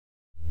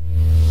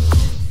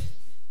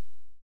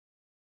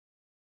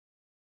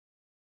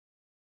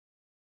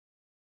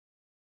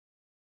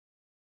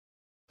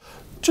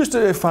just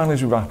finally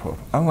as we wrap up,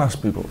 I'm going to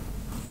ask people,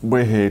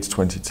 we're here, it's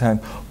 2010,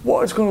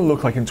 what it's going to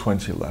look like in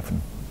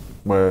 2011?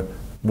 Where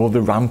will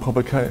the ramp up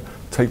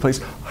take place?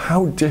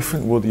 How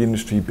different will the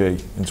industry be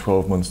in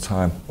 12 months'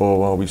 time?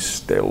 Or are we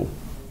still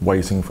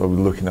waiting for,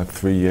 looking at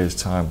 3 years'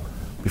 time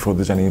before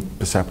there's any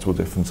perceptible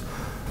difference?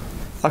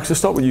 Actually,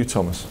 start with you,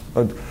 Thomas.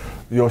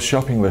 Your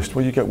shopping list,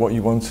 will you get what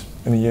you want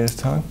in a year's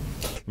time?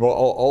 Well,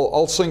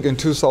 I'll think in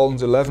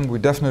 2011 we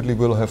definitely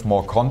will have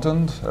more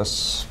content,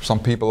 as some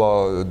people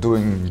are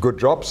doing good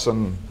jobs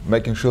and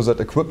making sure that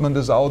equipment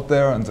is out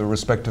there and the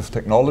respective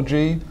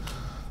technology.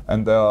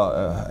 And there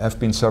have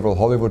been several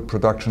Hollywood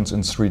productions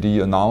in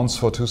 3D announced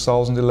for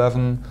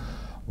 2011.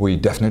 We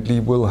definitely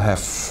will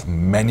have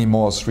many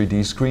more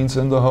 3D screens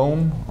in the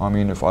home. I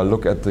mean, if I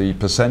look at the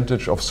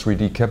percentage of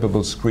 3D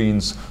capable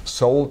screens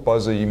sold by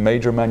the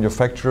major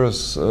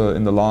manufacturers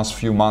in the last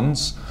few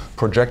months,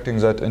 projecting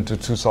that into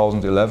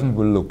 2011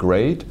 will look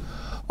great.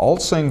 I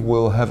think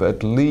we'll have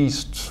at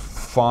least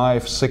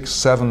 5, 6,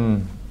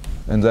 7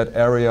 in that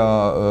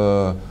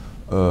area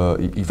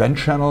event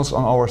channels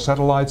on our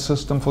satellite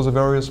system for the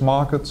various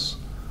markets.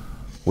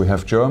 We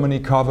have Germany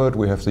covered,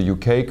 we have the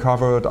UK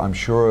covered. I'm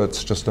sure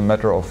it's just a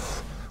matter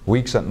of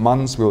weeks and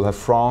months. We'll have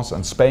France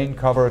and Spain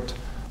covered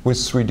with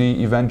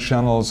 3D event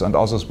channels, and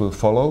others will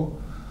follow.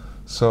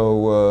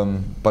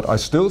 So, but I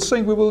still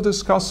think we will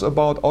discuss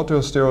about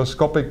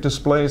autostereoscopic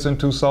displays in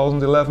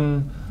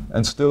 2011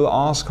 and still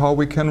ask how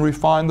we can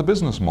refine the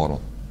business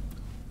model.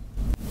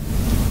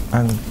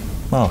 And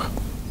Mark?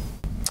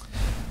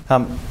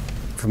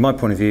 From my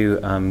point of view,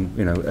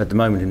 you know, at the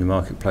moment in the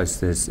marketplace,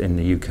 there's in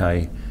the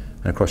UK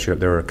and across Europe,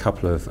 there are a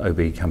couple of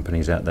OB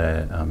companies out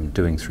there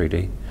doing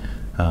 3D.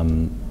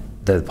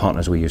 They're the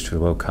partners we use for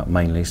the World Cup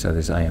mainly, so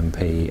there's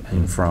AMP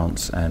in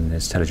France and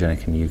there's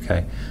Telegenic in the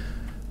UK.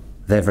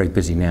 They're very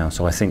busy now,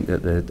 so I think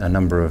that a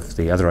number of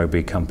the other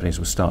OB companies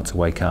will start to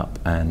wake up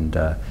and,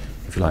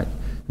 if you like,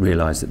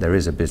 realise that there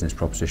is a business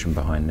proposition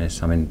behind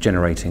this. I mean,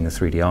 generating a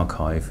 3D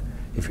archive,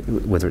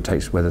 whether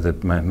the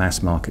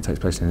mass market takes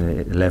place in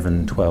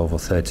 11, 12 or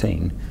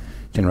 13,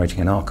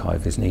 generating an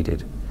archive is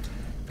needed.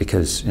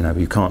 Because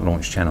you can't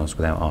launch channels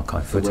without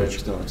archive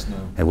footage. The work starts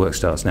now. The work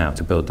starts now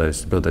to build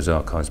those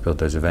archives, build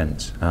those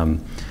events.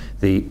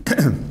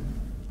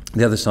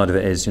 The other side of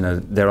it is,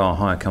 there are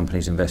hire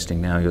companies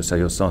investing now. So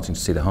you're starting to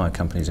see the hire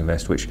companies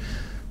invest, which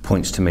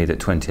points to me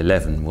that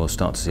 2011 we'll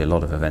start to see a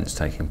lot of events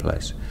taking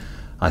place.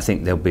 I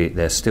think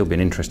there'll still be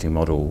an interesting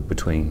model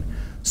between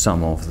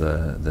some of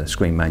the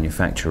screen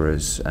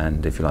manufacturers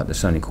and, if you like, the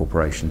Sony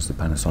corporations, the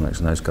Panasonics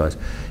and those guys,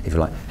 if you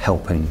like,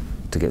 helping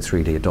to get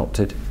 3D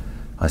adopted.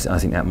 I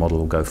think that model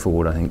will go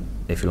forward. I think,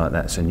 if you like,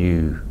 that's a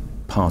new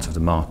part of the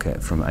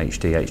market from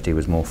HD. HD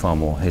was far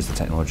more, here's the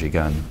technology,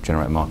 go and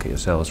generate and market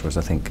yourselves, whereas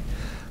I think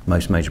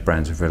most major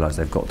brands have realised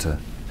they've got to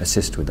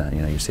assist with that.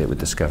 You see it with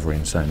Discovery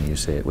and Sony, you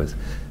see it with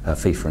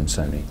FIFA and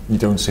Sony. You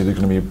don't see there's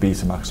going to be a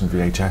Betamax and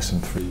VHS in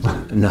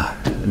 3D? No,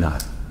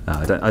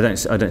 I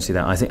don't see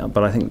that. I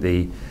think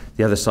the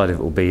other side of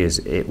it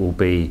will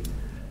be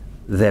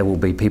there will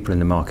be people in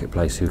the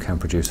marketplace who can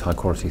produce high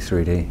quality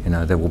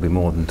 3D. There will be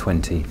more than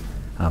 20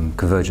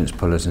 convergence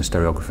pullers and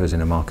stereographers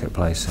in a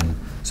marketplace, and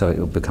so it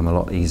will become a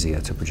lot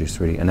easier to produce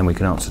 3D. And then we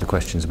can answer the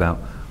questions about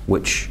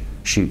which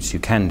shoots you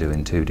can do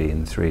in 2D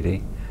and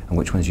 3D, and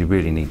which ones you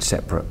really need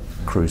separate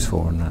crews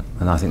for, and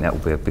I think that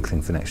will be a big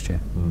thing for next year.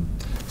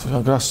 So I'm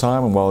going to ask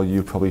Simon, while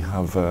you probably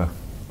have a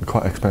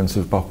quite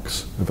expensive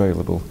box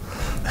available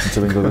and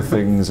doing other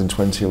things in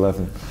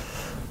 2011,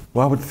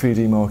 why would the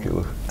 3D market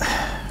look?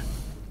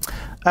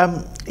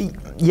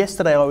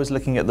 Yesterday I was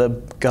looking at the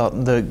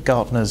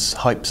Gartner's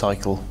hype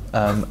cycle,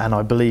 and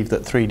I believe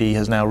that 3D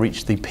has now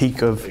reached the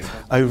peak of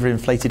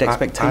overinflated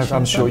expectations.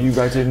 I'm sure you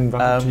read in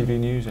TV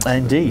News.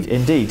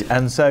 Indeed.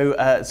 And so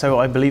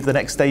I believe the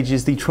next stage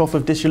is the trough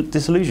of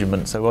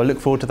disillusionment. So I look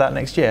forward to that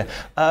next year.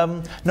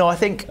 No, I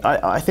think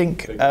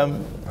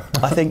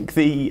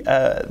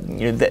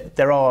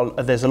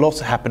there's a lot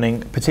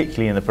happening,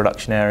 particularly in the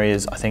production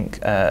areas. I think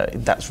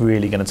that's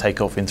really going to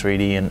take off in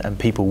 3D, and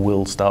people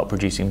will start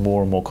producing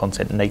more and more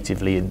content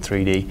natively in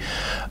 3D.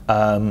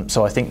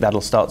 So I think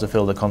that'll start to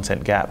fill the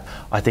content gap.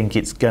 I think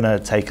it's going to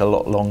take a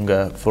lot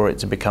longer for it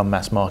to become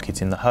mass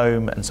market in the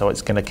home, and so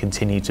it's going to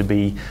continue to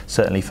be,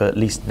 certainly for at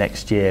least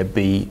next year,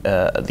 be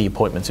the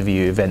appointment of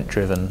view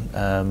event-driven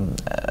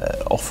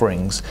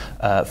offerings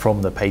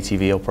from the pay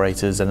TV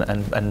operators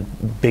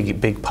and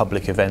big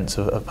public events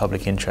of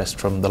public interest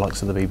from the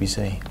likes of the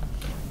BBC.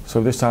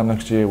 So this time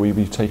next year, will you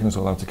be taking us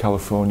all out to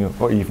California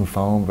or even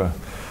Farnborough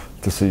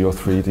to see your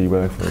 3D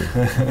work for you?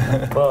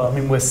 Well, I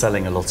mean, we're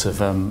selling a lot of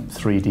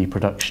 3D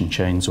production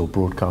chains, or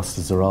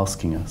broadcasters are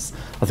asking us.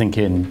 I think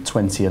in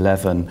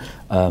 2011,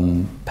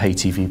 pay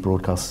TV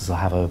broadcasters will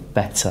have a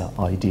better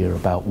idea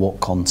about what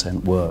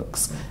content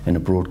works in a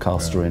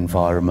broadcaster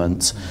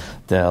environment.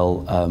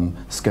 they'll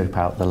scope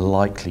out the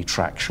likely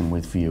traction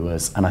with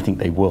viewers, and I think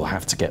they will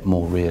have to get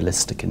more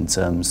realistic in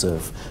terms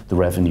of the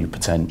revenue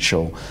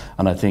potential.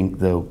 And I think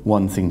the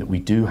one thing that we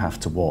do have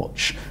to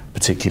watch,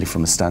 particularly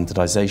from a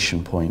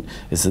standardization point,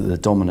 is that the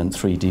dominant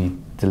 3D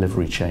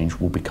delivery change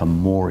will become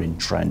more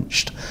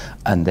entrenched,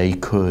 and they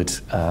could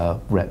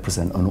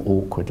represent an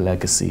awkward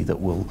legacy that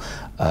will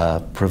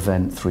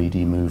prevent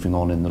 3D moving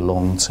on in the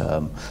long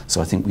term.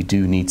 So I think we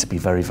do need to be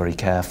very, very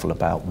careful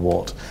about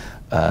what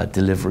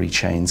delivery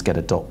chains get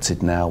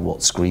adopted now,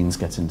 what screens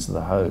get into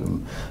the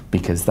home,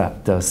 because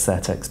that does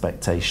set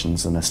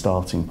expectations and a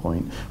starting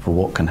point for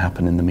what can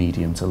happen in the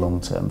medium to long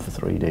term for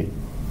 3D.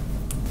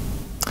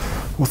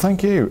 Well,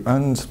 thank you,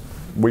 and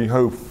we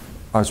hope,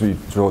 as we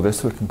draw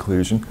this to a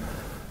conclusion,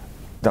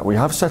 that we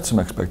have set some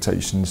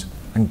expectations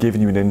and given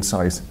you an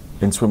insight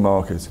into a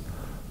market,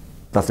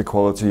 that the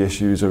quality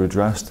issues are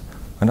addressed,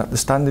 and that the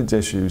standards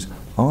issues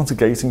aren't a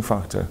gating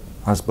factor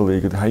as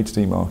beleaguered the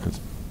HD market.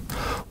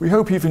 We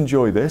hope you've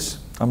enjoyed this,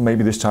 and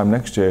maybe this time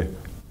next year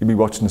you'll be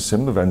watching a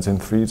similar event in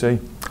 3D.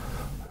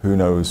 Who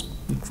knows?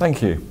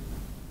 Thank you.